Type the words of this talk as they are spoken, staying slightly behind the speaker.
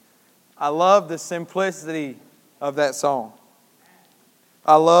I love the simplicity of that song.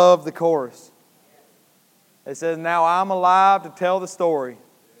 I love the chorus. It says, now I'm alive to tell the story,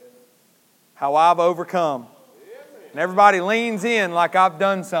 how I've overcome. And everybody leans in like I've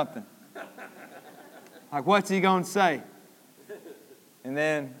done something. Like, what's he going to say? And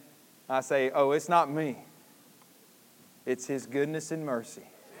then I say, oh, it's not me. It's His goodness and mercy.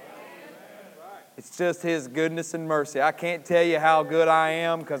 It's just His goodness and mercy. I can't tell you how good I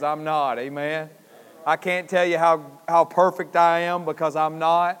am because I'm not. Amen. I can't tell you how perfect I am because I'm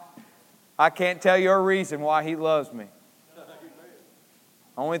not. I can't tell you a reason why He loves me.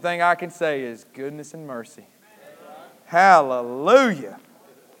 Only thing I can say is goodness and mercy. Hallelujah.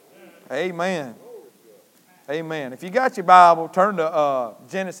 Amen. Amen. If you got your Bible, turn to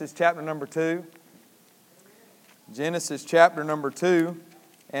Genesis chapter number 2. Genesis chapter number 2.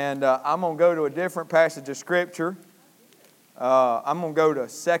 And I'm going to go to a different passage of Scripture. I'm going to go to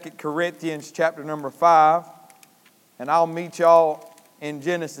 2 Corinthians chapter number 5. And I'll meet y'all in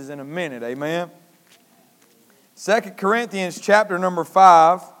Genesis in a minute. Amen. 2 Corinthians chapter number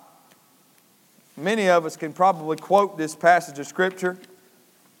 5. Many of us can probably quote this passage of Scripture.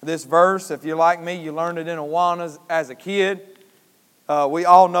 This verse, if you're like me, you learned it in Awana as a kid. We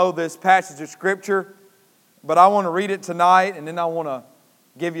all know this passage of Scripture. But I want to read it tonight, and then I want to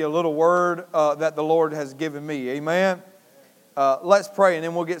give you a little word that the Lord has given me. Amen. Let's pray and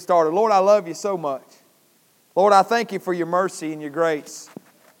then we'll get started. Lord, I love you so much. Lord, I thank you for your mercy and your grace.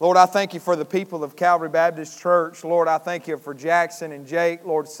 Lord, I thank you for the people of Calvary Baptist Church. Lord, I thank you for Jackson and Jake,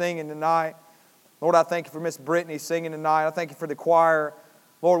 Lord, singing tonight. Lord, I thank you for Miss Brittany singing tonight. I thank you for the choir.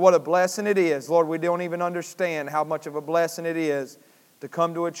 Lord, what a blessing it is. Lord, we don't even understand how much of a blessing it is to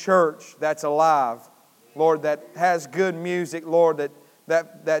come to a church that's alive. Lord, that has good music, Lord,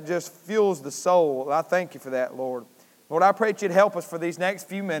 that just fuels the soul. I thank you for that, Lord. Lord, I pray that you'd help us for these next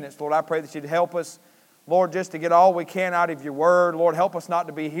few minutes. Lord, I pray that you'd help us, Lord, just to get all we can out of your word. Lord, help us not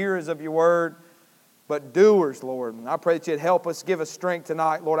to be hearers of your word, but doers, Lord. And I pray that you'd help us, give us strength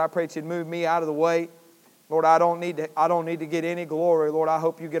tonight. Lord, I pray that you'd move me out of the way. Lord, I don't need to get any glory. Lord, I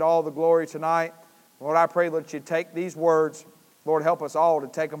hope you get all the glory tonight. Lord, I pray that you'd take these words. Lord, help us all to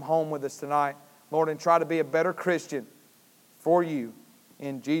take them home with us tonight. Lord, and try to be a better Christian for you.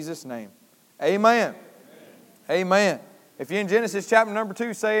 In Jesus' name. Amen. Amen. If you're in Genesis chapter number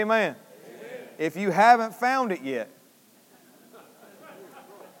 2, say amen. Amen. If you haven't found it yet.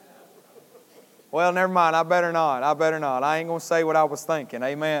 Well, never mind. I better not. I ain't going to say what I was thinking.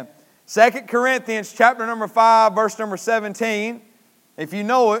 Amen. 2 Corinthians chapter number 5, verse number 17. If you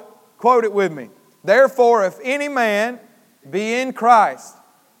know it, quote it with me. Therefore, if any man be in Christ.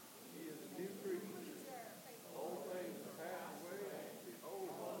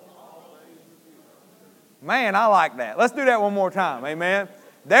 Man, I like that. Let's do that one more time. Amen.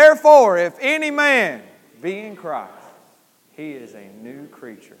 Therefore, if any man be in Christ, he is a new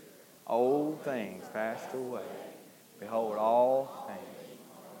creature. Old things passed away. Behold, all things.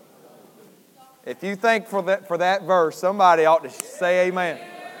 If you think for that verse, somebody ought to say amen.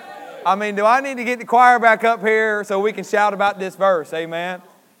 I mean, do I need to get the choir back up here so we can shout about this verse? Amen.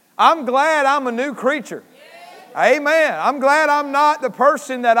 I'm glad I'm a new creature. Amen. I'm glad I'm not the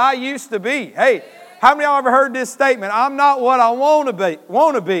person that I used to be. Hey, how many of y'all ever heard this statement? I'm not what I want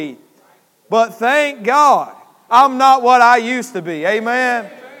to be, but thank God I'm not what I used to be. Amen.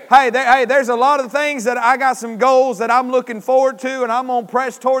 Hey, there's a lot of things that I got some goals that I'm looking forward to, and I'm going to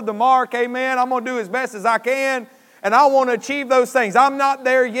press toward the mark. Amen. I'm going to do as best as I can, and I want to achieve those things. I'm not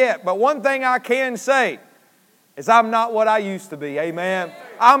there yet, but one thing I can say is I'm not what I used to be. Amen.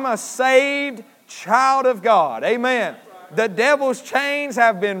 I'm a saved child of God. Amen. The devil's chains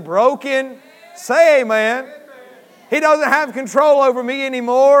have been broken. Say amen. He doesn't have control over me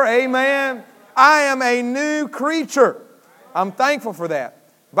anymore. Amen. I am a new creature. I'm thankful for that.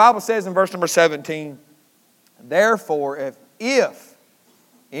 The Bible says in verse number 17, therefore, if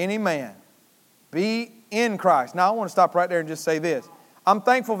any man be in Christ. Now, I want to stop right there and just say this. I'm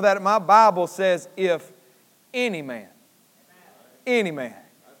thankful for that my Bible says, if any man. Any man.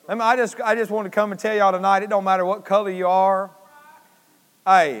 I just want to come and tell y'all tonight, it don't matter what color you are.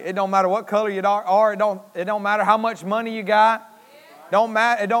 Hey, it don't matter what color you are. It don't matter how much money you got. It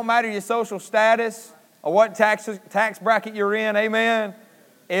don't matter your social status or what tax bracket you're in. Amen.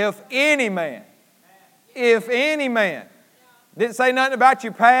 If any man. Didn't say nothing about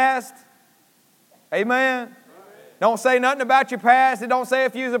your past. Amen. Don't say nothing about your past. It don't say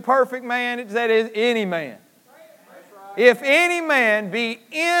if you was a perfect man. It said any man. If any man be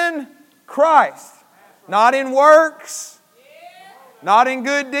in Christ, not in works, not in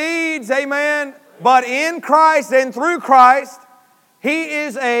good deeds, amen, but in Christ and through Christ, he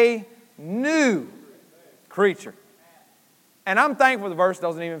is a new creature. And I'm thankful the verse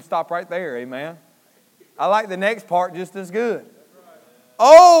doesn't even stop right there, amen. I like the next part just as good.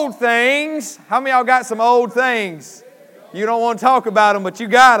 Old things. How many of y'all got some old things? You don't want to talk about them, but you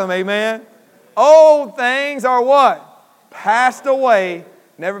got them, amen. Old things are what? Passed away,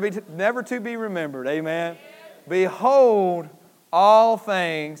 never to be remembered, amen. Behold, all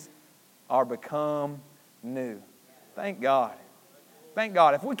things are become new. Thank God. Thank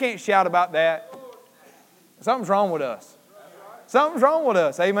God. If we can't shout about that, something's wrong with us. Something's wrong with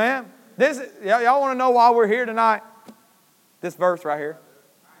us, amen. Y'all want to know why we're here tonight? This verse right here.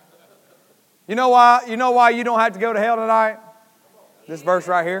 You know why you don't have to go to hell tonight? This verse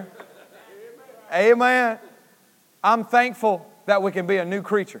right here. Amen. I'm thankful that we can be a new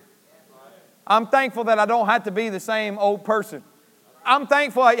creature. I'm thankful that I don't have to be the same old person. I'm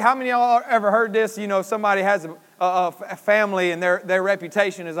thankful. How many of y'all ever heard this? You know, somebody has a family and their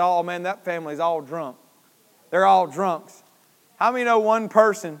reputation is all, man, that family is all drunk. They're all drunks. How many know one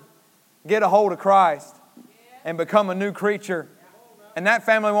person get a hold of Christ and become a new creature, and that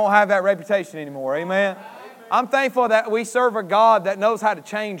family won't have that reputation anymore? Amen. I'm thankful that we serve a God that knows how to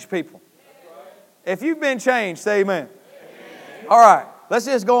change people. If you've been changed, say amen. All right, let's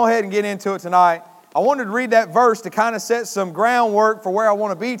just go ahead and get into it tonight. I wanted to read that verse to kind of set some groundwork for where I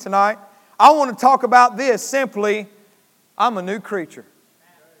want to be tonight. I want to talk about this simply, I'm a new creature.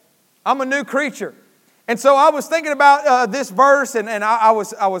 I'm a new creature. And so I was thinking about this verse, and I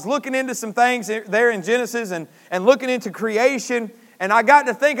was looking into some things there in Genesis and looking into creation, and I got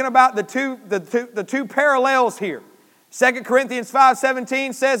to thinking about the two parallels here. 2 Corinthians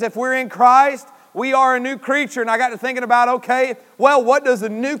 5:17 says, if we're in Christ, we are a new creature. And I got to thinking about, okay, well, what does a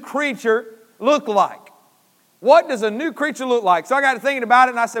new creature look like? What does a new creature look like? So I got to thinking about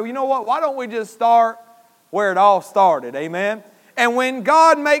it, and I said, well, you know what? Why don't we just start where it all started? Amen? And when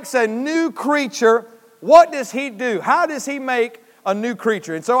God makes a new creature, what does He do? How does He make a new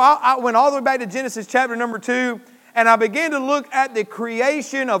creature? And so I went all the way back to Genesis chapter number 2, and I began to look at the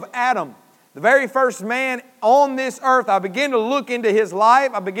creation of Adam. The very first man on this earth. I began to look into his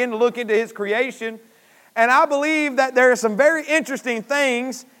life. I began to look into his creation. And I believe that there are some very interesting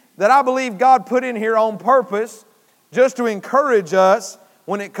things that I believe God put in here on purpose just to encourage us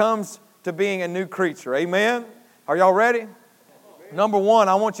when it comes to being a new creature. Amen? Are y'all ready? Number one,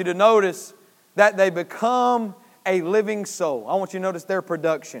 I want you to notice that they become a living soul. I want you to notice their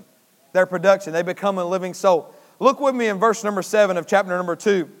production. Their production. They become a living soul. Look with me in verse number 7 of chapter number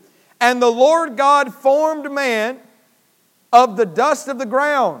 2. And the Lord God formed man of the dust of the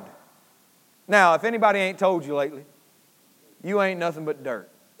ground. Now, if anybody ain't told you lately, you ain't nothing but dirt.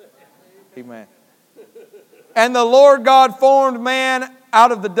 Amen. And the Lord God formed man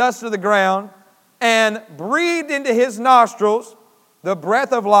out of the dust of the ground and breathed into his nostrils the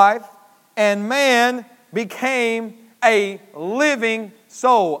breath of life, and man became a living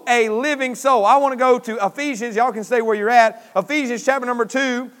soul. A living soul. I want to go to Ephesians. Y'all can stay where you're at. Ephesians chapter number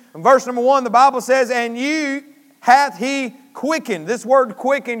 2. In verse number 1, the Bible says, and you hath He quickened. This word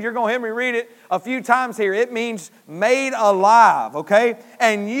quickened, you're going to hear me read it a few times here. It means made alive, okay?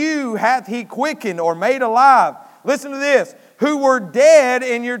 And you hath He quickened or made alive. Listen to this. Who were dead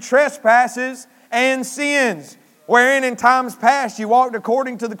in your trespasses and sins, wherein in times past you walked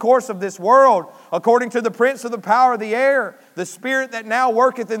according to the course of this world, according to the prince of the power of the air, the spirit that now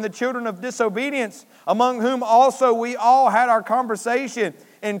worketh in the children of disobedience, among whom also we all had our conversation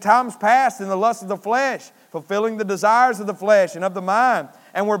in times past in the lust of the flesh, fulfilling the desires of the flesh and of the mind,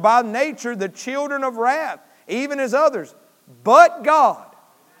 and were by nature the children of wrath, even as others. But God,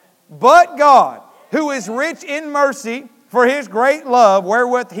 who is rich in mercy, for His great love,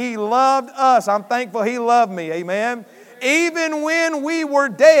 wherewith He loved us. I'm thankful He loved me, amen. Even when we were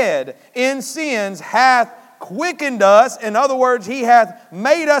dead in sins, hath quickened us. In other words, He hath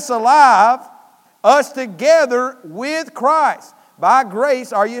made us alive, us together with Christ. By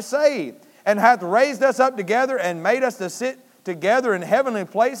grace are you saved, and hath raised us up together and made us to sit together in heavenly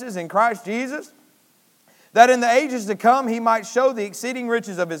places in Christ Jesus, that in the ages to come He might show the exceeding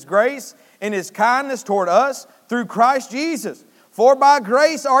riches of His grace in His kindness toward us through Christ Jesus. For by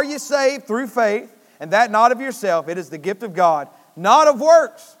grace are you saved through faith, and that not of yourself, it is the gift of God, not of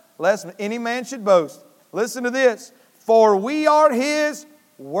works, lest any man should boast. Listen to this. For we are His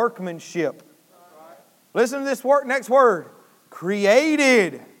workmanship. Listen to this next word.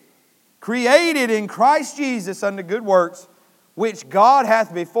 Created in Christ Jesus unto good works, which God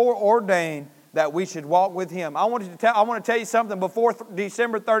hath before ordained that we should walk with Him. I want to tell you something. Before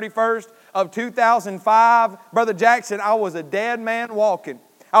December 31st of 2005, Brother Jackson, I was a dead man walking.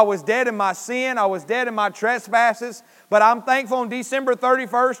 I was dead in my sin. I was dead in my trespasses. But I'm thankful on December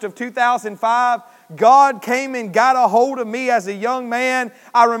 31st of 2005, God came and got a hold of me as a young man.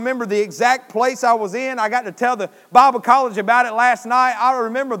 I remember the exact place I was in. I got to tell the Bible college about it last night. I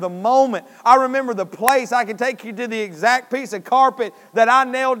remember the moment. I remember the place. I can take you to the exact piece of carpet that I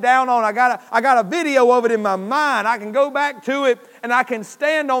nailed down on. I got a video of it in my mind. I can go back to it and I can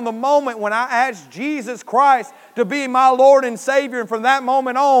stand on the moment when I asked Jesus Christ to be my Lord and Savior. And from that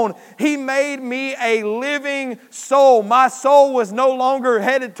moment on, He made me a living soul. My soul was no longer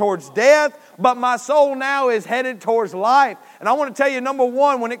headed towards death, but my soul now is headed towards life. And I want to tell you, number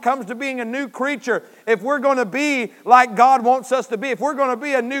one, when it comes to being a new creature, if we're going to be like God wants us to be, if we're going to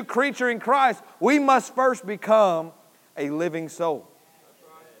be a new creature in Christ, we must first become a living soul.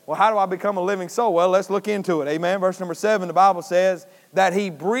 Well, how do I become a living soul? Well, let's look into it. Amen. Verse number 7, the Bible says that He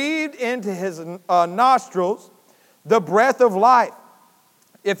breathed into His nostrils the breath of life.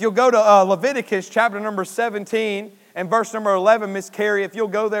 If you'll go to Leviticus chapter number 17 and verse number 11, Miss Carrie, if you'll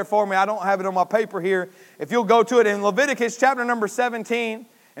go there for me. I don't have it on my paper here. If you'll go to it in Leviticus chapter number 17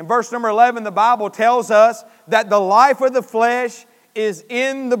 and verse number 11, the Bible tells us that the life of the flesh is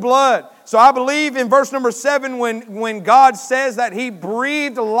in the blood. So I believe in verse number 7 when God says that He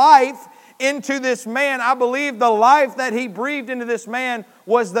breathed life into this man, I believe the life that He breathed into this man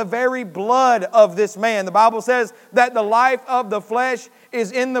was the very blood of this man. The Bible says that the life of the flesh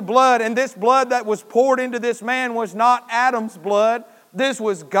is in the blood, and this blood that was poured into this man was not Adam's blood. This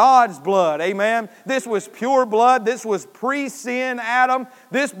was God's blood. Amen. This was pure blood. This was pre-sin Adam.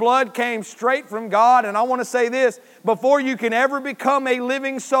 This blood came straight from God. And I want to say this, before you can ever become a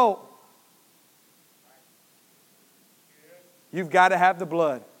living soul, you've got to have the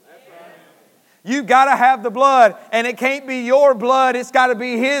blood. You've got to have the blood, and it can't be your blood, it's got to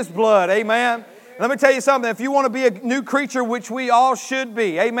be His blood. Amen. Let me tell you something. If you want to be a new creature, which we all should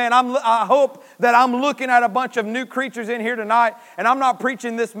be, amen, I hope that I'm looking at a bunch of new creatures in here tonight, and I'm not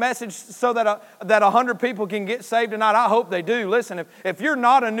preaching this message so that 100 people can get saved tonight. I hope they do. Listen, if you're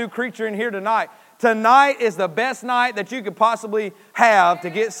not a new creature in here tonight, tonight is the best night that you could possibly have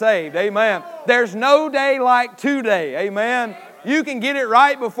to get saved. Amen. There's no day like today. Amen. You can get it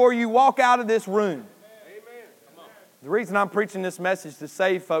right before you walk out of this room. The reason I'm preaching this message to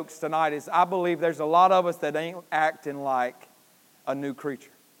save folks tonight is I believe there's a lot of us that ain't acting like a new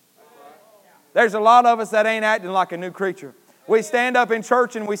creature. There's a lot of us that ain't acting like a new creature. We stand up in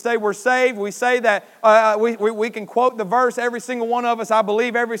church and we say we're saved. We say that we can quote the verse, every single one of us. I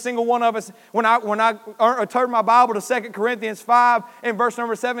believe every single one of us. When I turned my Bible to 2 Corinthians 5 in verse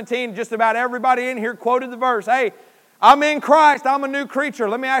number 17, just about everybody in here quoted the verse. Hey, I'm in Christ. I'm a new creature.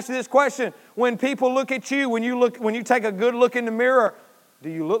 Let me ask you this question. When people look at you, when you take a good look in the mirror,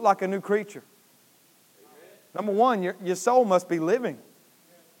 do you look like a new creature? Number one, your soul must be living.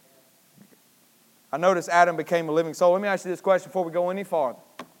 I noticed Adam became a living soul. Let me ask you this question before we go any farther.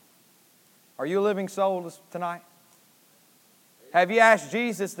 Are you a living soul tonight? Have you asked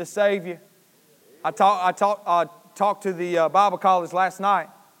Jesus to save you? I talked to the Bible college last night.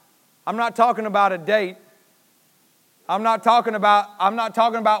 I'm not talking about a date. I'm not talking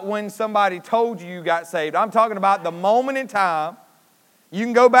about when somebody told you got saved. I'm talking about the moment in time you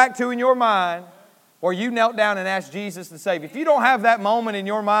can go back to in your mind where you knelt down and asked Jesus to save you. If you don't have that moment in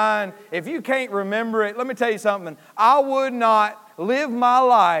your mind, if you can't remember it, let me tell you something. I would not live my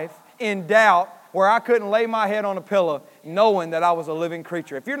life in doubt where I couldn't lay my head on a pillow knowing that I was a living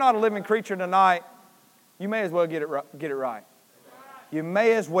creature. If you're not a living creature tonight, you may as well get it right. You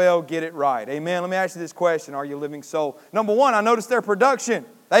may as well get it right. Amen. Let me ask you this question. Are you a living soul? Number one, I noticed their production.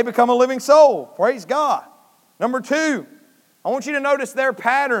 They become a living soul. Praise God. Number two, I want you to notice their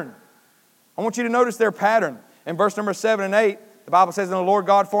pattern. I want you to notice their pattern. In verse number 7 and 8, the Bible says, "And the Lord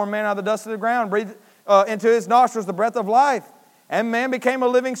God formed man out of the dust of the ground, breathed into his nostrils the breath of life, and man became a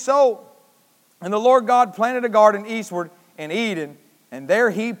living soul. And the Lord God planted a garden eastward in Eden, and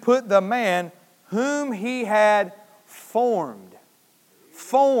there He put the man whom He had formed."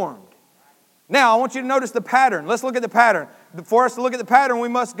 Formed. Now, I want you to notice the pattern. Let's look at the pattern. For us to look at the pattern, we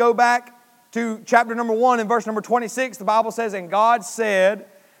must go back to chapter number 1 and verse number 26. The Bible says, "And God said,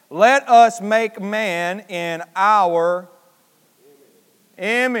 let us make man in our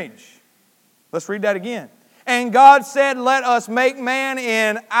image." Let's read that again. "And God said, let us make man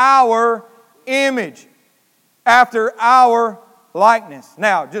in our image, after our likeness."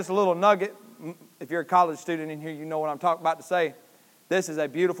 Now, just a little nugget. If you're a college student in here, you know what I'm about to say. This is a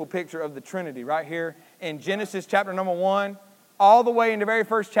beautiful picture of the Trinity right here. In Genesis chapter number 1, all the way in the very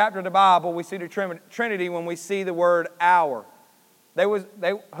first chapter of the Bible, we see the Trinity when we see the word "our."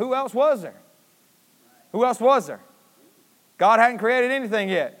 Who else was there? Who else was there? God hadn't created anything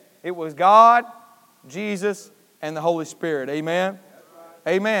yet. It was God, Jesus, and the Holy Spirit. Amen?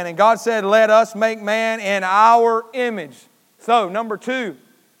 Amen. And God said, let us make man in our image. So, number 2,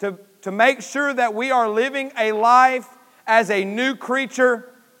 to make sure that we are living a life as a new creature,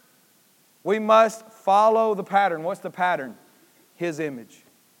 we must follow the pattern. What's the pattern? His image.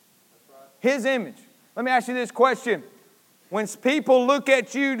 His image. Let me ask you this question. When people look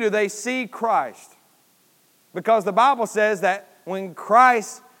at you, do they see Christ? Because the Bible says that when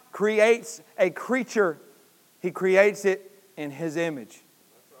Christ creates a creature, He creates it in His image.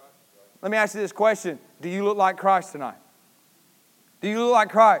 Let me ask you this question. Do you look like Christ tonight? Do you look like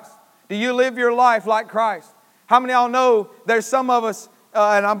Christ? Do you live your life like Christ? How many of y'all know there's some of us,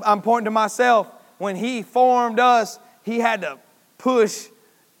 and I'm pointing to myself, when He formed us, He had to push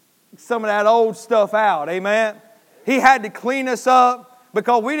some of that old stuff out. Amen? He had to clean us up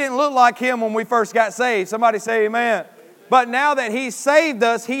because we didn't look like Him when we first got saved. Somebody say amen. But now that He saved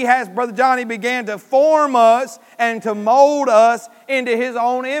us, He has, Brother Johnny, began to form us and to mold us into His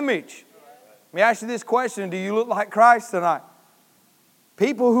own image. Let me ask you this question. Do you look like Christ tonight?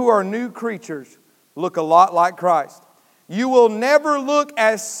 People who are new creatures look a lot like Christ. You will never look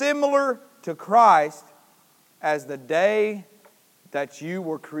as similar to Christ as the day that you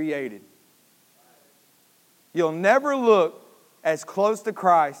were created. You'll never look as close to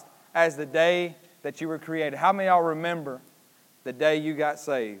Christ as the day that you were created. How many of y'all remember the day you got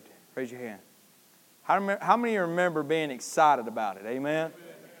saved? Raise your hand. How many remember being excited about it? Amen?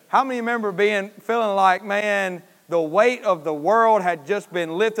 How many remember feeling like, man, the weight of the world had just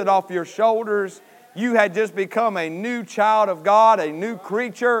been lifted off your shoulders? You had just become a new child of God, a new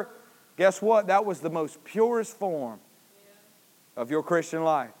creature. Guess what? That was the most purest form of your Christian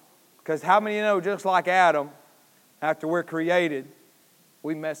life. Because how many of you know, just like Adam, after we're created,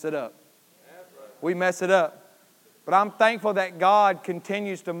 we mess it up. We mess it up. But I'm thankful that God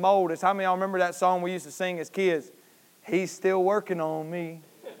continues to mold us. How many of y'all remember that song we used to sing as kids? He's still working on me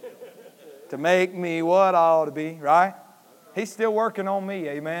to make me what I ought to be, right? He's still working on me,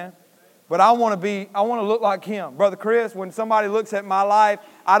 amen? But I want to look like Him. Brother Chris, when somebody looks at my life,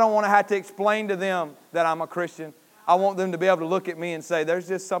 I don't want to have to explain to them that I'm a Christian. I want them to be able to look at me and say, there's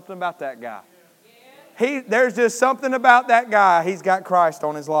just something about that guy. There's just something about that guy. He's got Christ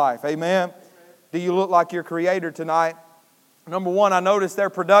on his life. Amen? Do you look like your Creator tonight? Number 1, I noticed their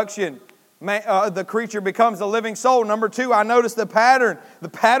production. The creature becomes a living soul. Number 2, I noticed the pattern. The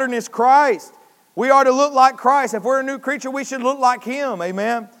pattern is Christ. We are to look like Christ. If we're a new creature, we should look like Him.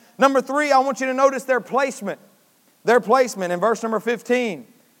 Amen? Number 3, I want you to notice their placement. Their placement in verse number 15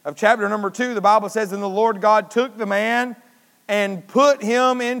 of chapter number 2, the Bible says, and the Lord God took the man and put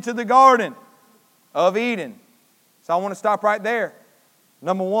him into the garden of Eden. So I want to stop right there.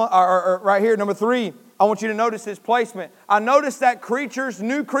 Number 1, or right here, number 3, I want you to notice His placement. I notice that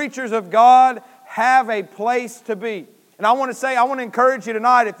new creatures of God have a place to be. And I want to encourage you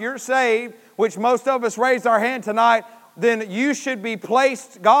tonight, if you're saved, which most of us raised our hand tonight, then you should be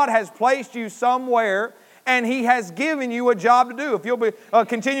placed. God has placed you somewhere, and He has given you a job to do. If you'll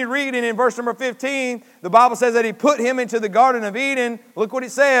continue reading in verse number 15, the Bible says that He put him into the Garden of Eden. Look what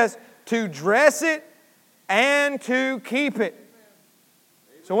it says, to dress it and to keep it.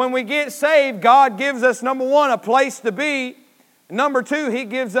 So when we get saved, God gives us, number 1, a place to be. Number 2, He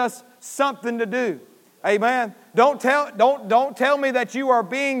gives us something to do. Amen. Don't tell me that you are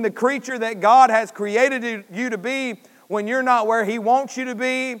being the creature that God has created you to be when you're not where He wants you to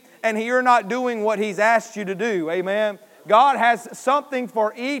be and you're not doing what He's asked you to do. Amen. God has something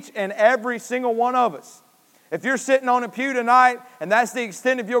for each and every single one of us. If you're sitting on a pew tonight and that's the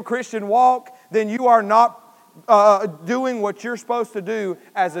extent of your Christian walk, then you are not doing what you're supposed to do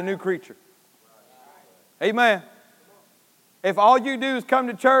as a new creature. Amen. If all you do is come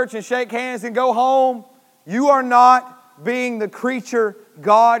to church and shake hands and go home, you are not being the creature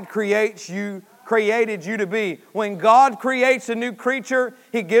God created you to be. When God creates a new creature,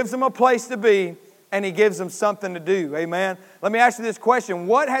 He gives them a place to be and He gives them something to do. Amen. Let me ask you this question.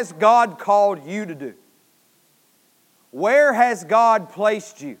 What has God called you to do? Where has God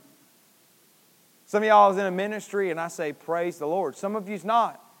placed you? Some of y'all is in a ministry and I say, praise the Lord. Some of you's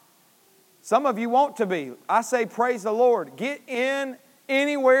not. Some of you want to be. I say, praise the Lord. Get in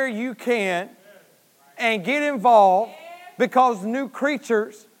anywhere you can and get involved because new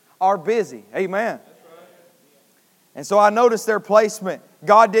creatures are busy. Amen. And so I noticed their placement.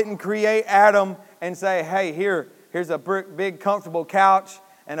 God didn't create Adam and say, hey, here's a big comfortable couch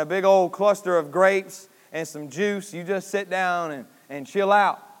and a big old cluster of grapes and some juice. You just sit down and chill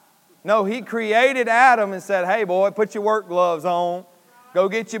out. No, He created Adam and said, hey boy, put your work gloves on. Go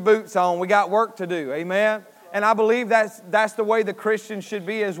get your boots on. We got work to do. Amen. And I believe that's the way the Christian should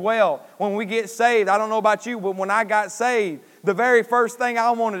be as well. When we get saved, I don't know about you, but when I got saved, the very first thing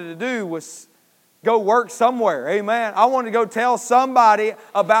I wanted to do was go work somewhere. Amen. I wanted to go tell somebody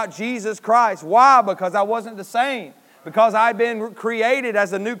about Jesus Christ. Why? Because I wasn't the same. Because I'd been created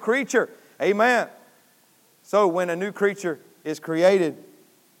as a new creature. Amen. So when a new creature is created,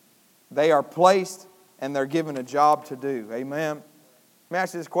 they are placed and they're given a job to do. Amen. Let me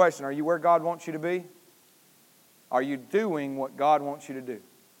ask you this question. Are you where God wants you to be? Are you doing what God wants you to do?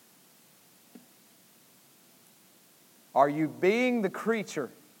 Are you being the creature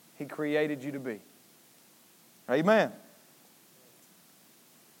He created you to be? Amen.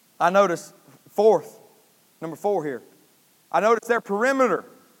 I notice number 4 here. I notice their perimeter.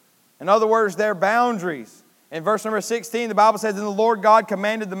 In other words, their boundaries. In verse number 16, the Bible says, "And the Lord God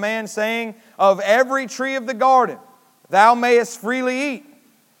commanded the man, saying, Of every tree of the garden thou mayest freely eat,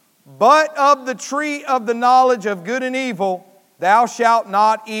 but of the tree of the knowledge of good and evil thou shalt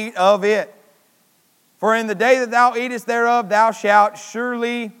not eat of it. For in the day that thou eatest thereof thou shalt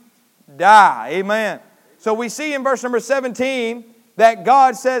surely die." Amen. So we see in verse number 17 that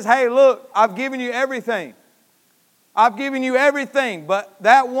God says, hey, look, I've given you everything. I've given you everything, but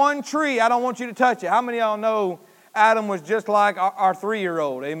that one tree, I don't want you to touch it. How many of y'all know Adam was just like our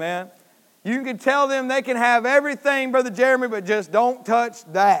 3-year-old? Amen. You can tell them they can have everything, Brother Jeremy, but just don't touch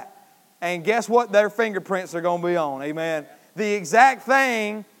that. And guess what their fingerprints are going to be on? Amen. The exact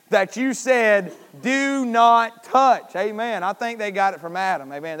thing that you said, do not touch. Amen. I think they got it from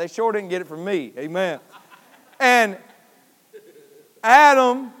Adam. Amen. They sure didn't get it from me. Amen. And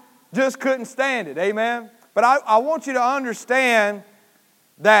Adam just couldn't stand it. Amen. But I want you to understand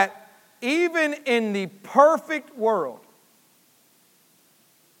that even in the perfect world,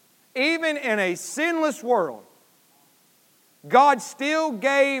 even in a sinless world, God still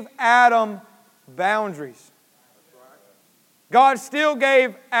gave Adam boundaries. God still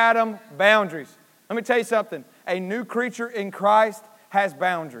gave Adam boundaries. Let me tell you something. A new creature in Christ has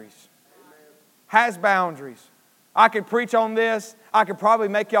boundaries. Has boundaries. I could preach on this. I could probably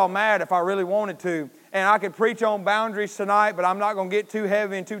make y'all mad if I really wanted to. And I could preach on boundaries tonight, but I'm not going to get too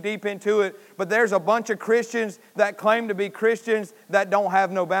heavy and too deep into it. But there's a bunch of Christians that claim to be Christians that don't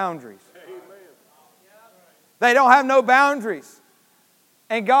have no boundaries. They don't have no boundaries.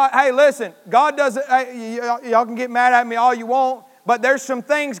 And God, hey, listen, God doesn't, hey, y'all can get mad at me all you want, but there's some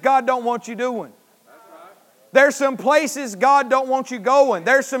things God don't want you doing. There's some places God don't want you going.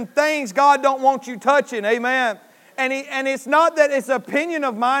 There's some things God don't want you touching. Amen. And it's not that it's an opinion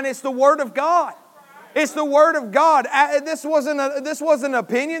of mine, it's the Word of God. It's the Word of God. This wasn't an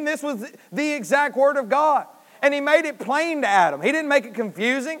opinion. This was the exact Word of God. And He made it plain to Adam. He didn't make it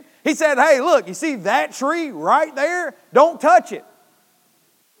confusing. He said, hey, look, you see that tree right there? Don't touch it.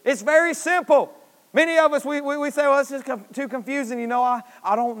 It's very simple. Many of us, we say, well, it's just too confusing. You know,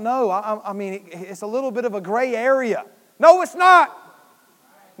 I don't know. I mean, it's a little bit of a gray area. No, it's not.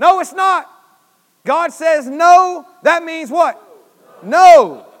 No, it's not. God says no. That means what?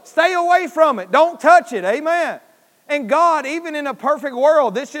 No. Stay away from it. Don't touch it. Amen. And God, even in a perfect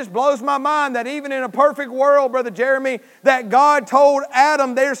world, this just blows my mind that even in a perfect world, Brother Jeremy, that God told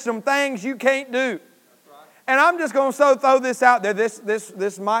Adam, there's some things you can't do. And I'm just going to throw this out there.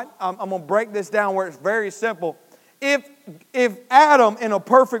 I'm going to break this down where it's very simple. If Adam in a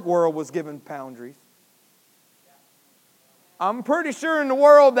perfect world was given boundaries, I'm pretty sure in the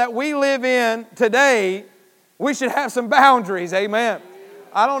world that we live in today, we should have some boundaries. Amen.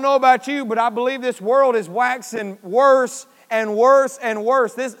 I don't know about you, but I believe this world is waxing worse and worse and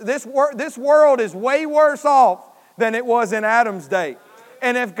worse. This world is way worse off than it was in Adam's day.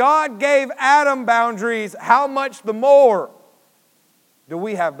 And if God gave Adam boundaries, how much the more do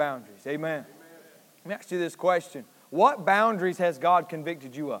we have boundaries? Amen. Let me ask you this question. What boundaries has God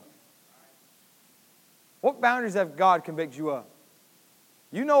convicted you of? What boundaries have God convicted you of?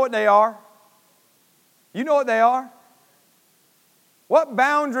 You know what they are. You know what they are. What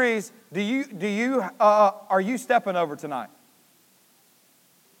boundaries are you stepping over tonight?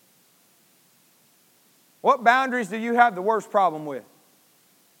 What boundaries do you have the worst problem with?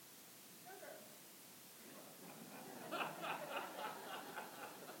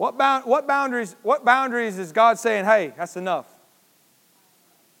 What boundaries is God saying, hey, that's enough?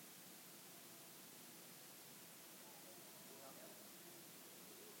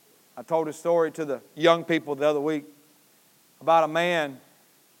 I told a story to the young people the other week about a man.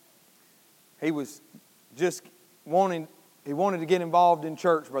 He was just wanted to get involved in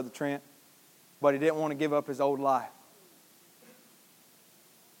church, Brother Trent, but he didn't want to give up his old life.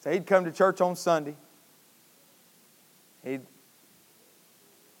 So he'd come to church on Sunday. He'd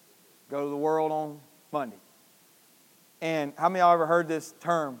go to the world on Monday. And how many of y'all ever heard this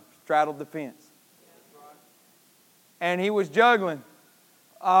term, straddled the fence? And he was juggling.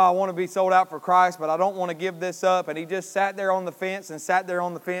 Oh, I want to be sold out for Christ, but I don't want to give this up. And he just sat there on the fence and sat there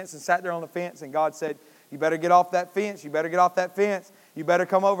on the fence and sat there on the fence. And God said, you better get off that fence. You better get off that fence. You better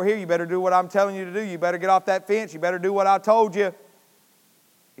come over here. You better do what I'm telling you to do. You better get off that fence. You better do what I told you.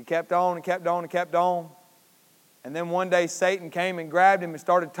 He kept on and kept on and kept on. And then one day Satan came and grabbed him and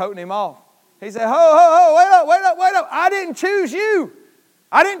started toting him off. He said, ho, ho, ho, wait up, wait up, wait up. I didn't choose you.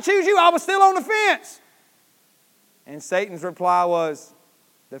 I didn't choose you. I was still on the fence. And Satan's reply was,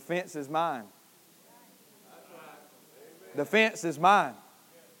 the fence is mine. The fence is mine.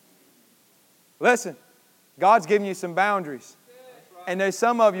 Listen, God's giving you some boundaries. And there's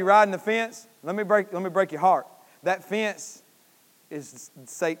some of you riding the fence. Let me break your heart. That fence is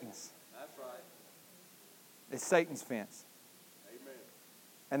Satan's. That's right. It's Satan's fence. Amen.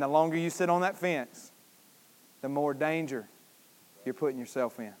 And the longer you sit on that fence, the more danger you're putting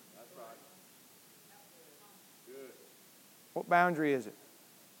yourself in. That's right. Good. What boundary is it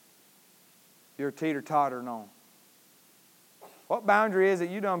you're teeter-tottering on? What boundary is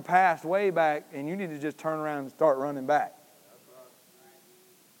it you done passed way back and you need to just turn around and start running back? That's right.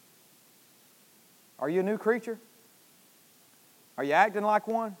 Are you a new creature? Are you acting like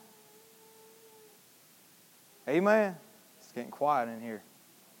one? Amen. It's getting quiet in here.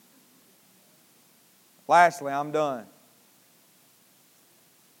 Lastly, I'm done.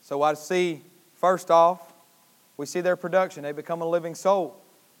 So I see, first off, we see their production. They become a living soul.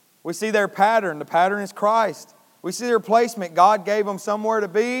 We see their pattern. The pattern is Christ. We see their placement. God gave them somewhere to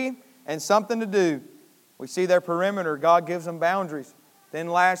be and something to do. We see their perimeter. God gives them boundaries. Then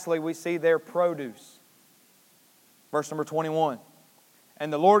lastly, we see their produce. Verse number 21.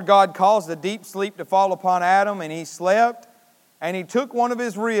 And the Lord God caused a deep sleep to fall upon Adam, and he slept. And he took one of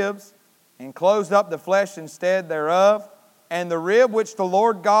his ribs and closed up the flesh instead thereof. And the rib which the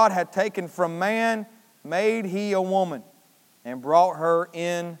Lord God had taken from man made he a woman, and brought her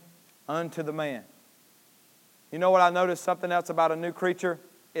in unto the man. You know what I noticed? Something else about a new creature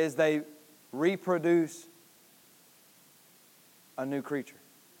is they reproduce a new creature.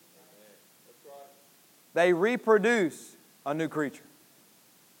 They reproduce a new creature.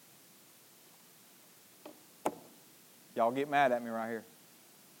 Y'all get mad at me right here.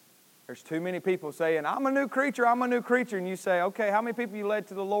 There's too many people saying, I'm a new creature, I'm a new creature. And you say, okay, how many people you led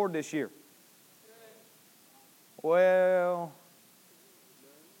to the Lord this year? Well.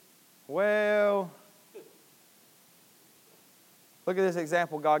 Look at this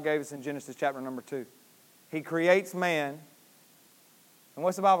example God gave us in Genesis chapter number 2. He creates man. And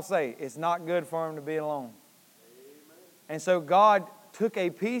what's the Bible say? It's not good for him to be alone. Amen. And so God took a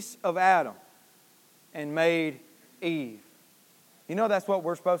piece of Adam and made Eve. You know that's what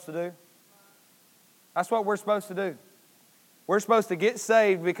we're supposed to do? That's what we're supposed to do. We're supposed to get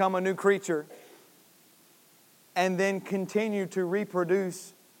saved, become a new creature, and then continue to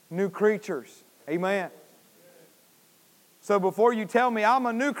reproduce new creatures. Amen. So before you tell me I'm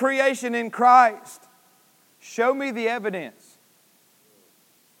a new creation in Christ, show me the evidence.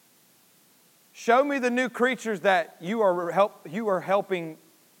 Show me the new creatures that you are helping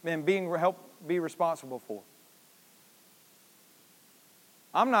and be responsible for.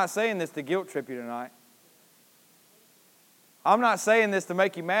 I'm not saying this to guilt trip you tonight. I'm not saying this to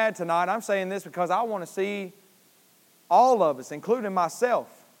make you mad tonight. I'm saying this because I want to see all of us, including myself.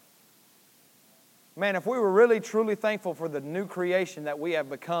 Man, if we were really, truly thankful for the new creation that we have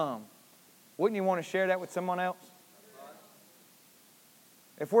become, wouldn't you want to share that with someone else?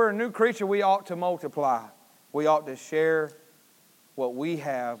 If we're a new creature, we ought to multiply. We ought to share what we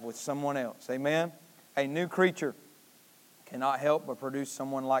have with someone else. Amen? A new creature cannot help but produce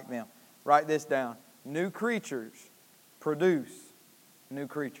someone like them. Write this down. New creatures produce new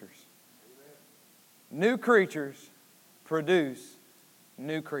creatures. New creatures produce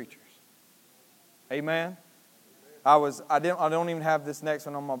new creatures. Amen? I don't even have this next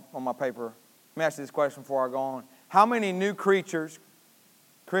one on my paper. Let me ask you this question before I go on. How many new creatures,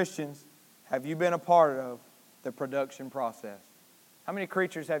 Christians, have you been a part of the production process? How many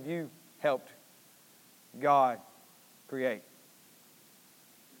creatures have you helped God create?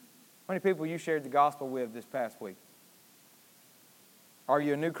 How many people you shared the gospel with this past week? Are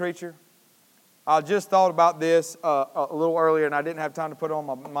you a new creature? I just thought about this a little earlier, and I didn't have time to put it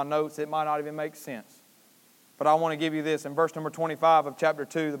on my notes. It might not even make sense. But I want to give you this. In verse number 25 of chapter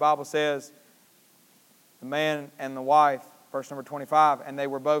 2, the Bible says, the man and the wife, verse number 25, and they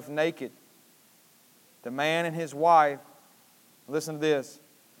were both naked. The man and his wife, listen to this,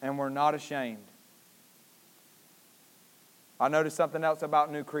 and were not ashamed. I noticed something else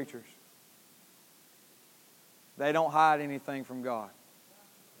about new creatures. They don't hide anything from God.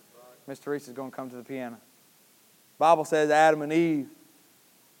 Miss Teresa's going to come to the piano. The Bible says Adam and Eve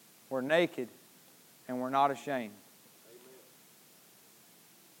were naked and were not ashamed.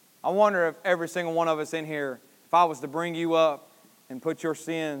 I wonder if every single one of us in here, if I was to bring you up and put your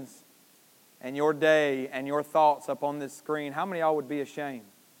sins and your day and your thoughts up on this screen, how many of y'all would be ashamed?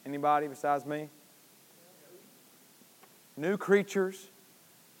 Anybody besides me? New creatures,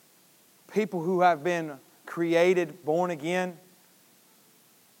 people who have been created, born again,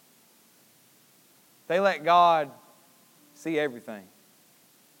 they let God see everything.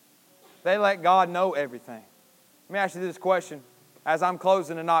 They let God know everything. Let me ask you this question. As I'm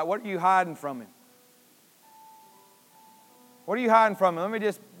closing tonight, what are you hiding from Him? What are you hiding from Him?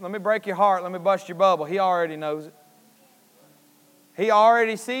 Let me break your heart. Let me bust your bubble. He already knows it. He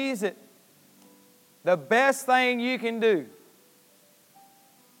already sees it. The best thing you can do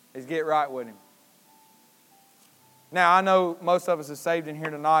is get right with Him. Now, I know most of us are saved in here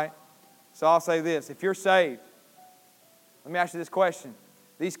tonight, so I'll say this. If you're saved, let me ask you this question.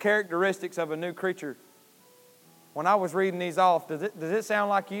 These characteristics of a new creature, when I was reading these off, does it sound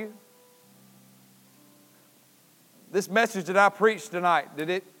like you? This message that I preached tonight, did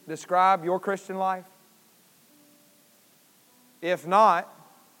it describe your Christian life? If not,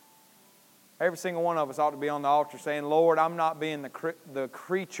 every single one of us ought to be on the altar saying, Lord, I'm not being the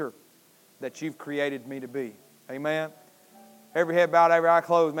creature that You've created me to be. Amen? Every head bowed, every eye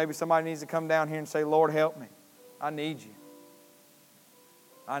closed. Maybe somebody needs to come down here and say, Lord, help me. I need You.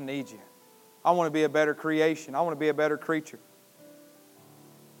 I need You. I want to be a better creation. I want to be a better creature.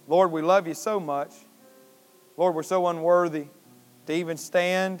 Lord, we love You so much. Lord, we're so unworthy to even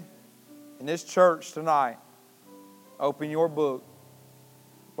stand in this church tonight. Open Your book.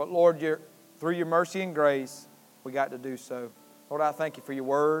 But Lord, through Your mercy and grace, we got to do so. Lord, I thank You for Your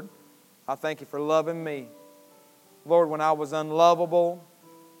word. I thank You for loving me. Lord, when I was unlovable,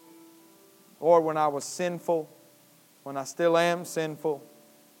 Lord, when I was sinful, when I still am sinful,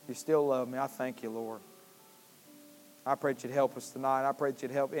 You still love me. I thank You, Lord. I pray that You'd help us tonight. I pray that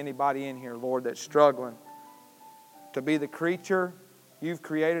You'd help anybody in here, Lord, that's struggling to be the creature You've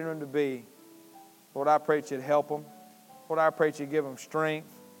created them to be. Lord, I pray that You'd help them. Lord, I pray that You'd give them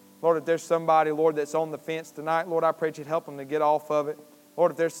strength. Lord, if there's somebody, Lord, that's on the fence tonight, Lord, I pray that You'd help them to get off of it.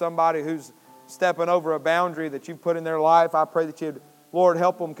 Lord, if there's somebody who's stepping over a boundary that You've put in their life, I pray that You'd, Lord,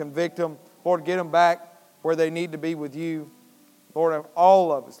 help them, convict them. Lord, get them back where they need to be with You. Lord,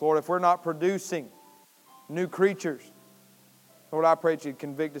 all of us, Lord, if we're not producing new creatures, Lord, I pray that You'd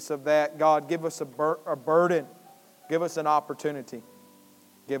convict us of that. God, give us a burden. Give us an opportunity.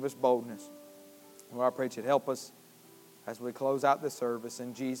 Give us boldness. Lord, I pray that You'd help us as we close out this service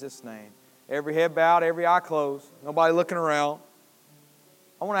in Jesus' name. Every head bowed, every eye closed, nobody looking around.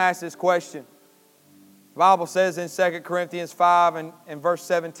 I want to ask this question. The Bible says in 2 Corinthians 5 and verse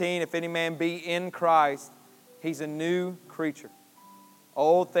 17, if any man be in Christ, he's a new creature.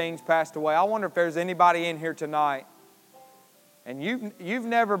 Old things passed away. I wonder if there's anybody in here tonight and you've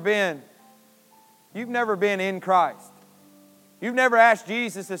never been in Christ. You've never asked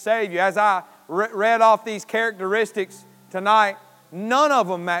Jesus to save you. As I read off these characteristics tonight, none of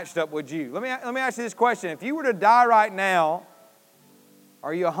them matched up with you. Let me ask you this question. If you were to die right now,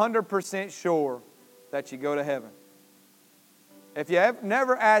 are you 100% sure that you go to heaven? If you have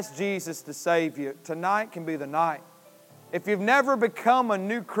never asked Jesus to save you, tonight can be the night. If you've never become a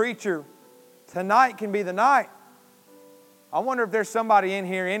new creature, tonight can be the night. I wonder if there's somebody in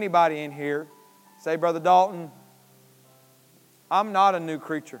here, anybody in here, say, Brother Dalton, I'm not a new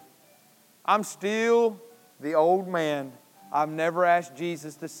creature. I'm still the old man. I've never asked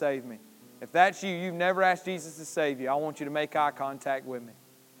Jesus to save me. If that's you, you've never asked Jesus to save you, I want you to make eye contact with me.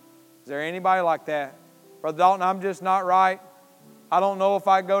 Is there anybody like that? Brother Dalton, I'm just not right. I don't know if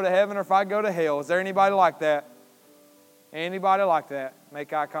I go to heaven or if I go to hell. Is there anybody like that? Anybody like that?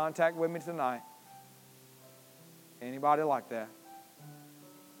 Make eye contact with me tonight. Anybody like that?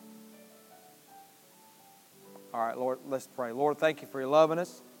 All right, Lord, let's pray. Lord, thank You for Your loving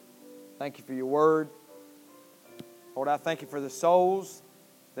us. Thank You for Your word. Lord, I thank You for the souls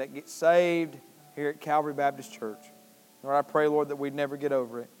that get saved here at Calvary Baptist Church. Lord, I pray, Lord, that we'd never get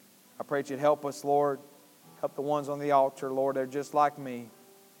over it. I pray that You'd help us, Lord. Help the ones on the altar, Lord. They're just like me.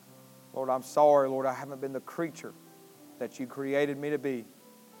 Lord, I'm sorry, Lord, I haven't been the creature that You created me to be.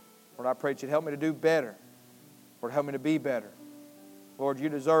 Lord, I pray that You'd help me to do better. Lord, help me to be better. Lord, You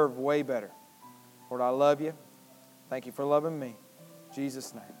deserve way better. Lord, I love You. Thank You for loving me. In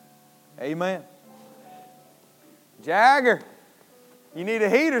Jesus' name. Amen. Jagger, you need a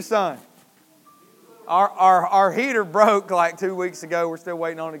heater, son. Our heater broke like 2 weeks ago. We're still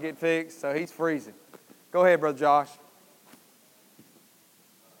waiting on it to get fixed, so he's freezing. Go ahead, Brother Josh.